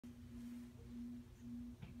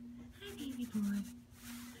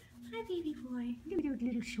baby boy. Look at those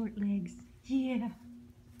little short legs. Yeah.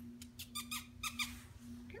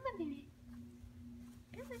 Come on, baby.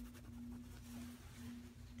 Come on.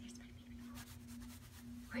 There's my baby boy.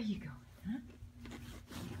 Where are you going, huh?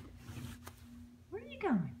 Where are you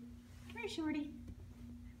going? Come here, shorty.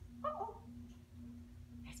 Uh-oh.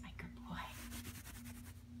 There's my good boy.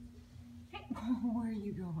 Hey, where are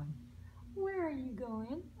you going? Where are you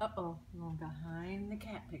going? Uh-oh. Going behind the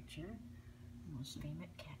cat picture. The most famous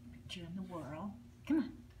cat picture in the world. Come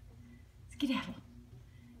on. Skedaddle.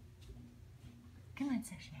 Come on,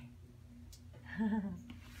 Sashay. Come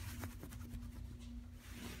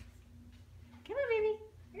on, baby.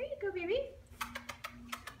 There you go, baby.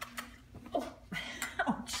 Oh,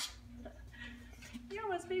 ouch. You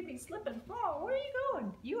almost made me slip and fall. Where are you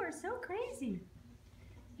going? You are so crazy.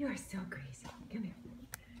 You are so crazy. Come here.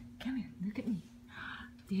 Come here. Look at me.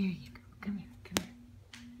 There you go. Come here. Come here.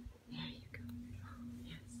 There you go. Oh,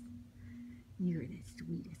 yes. You're the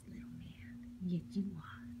sweetest little man. Yes, you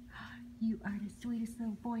are. You are the sweetest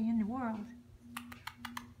little boy in the world.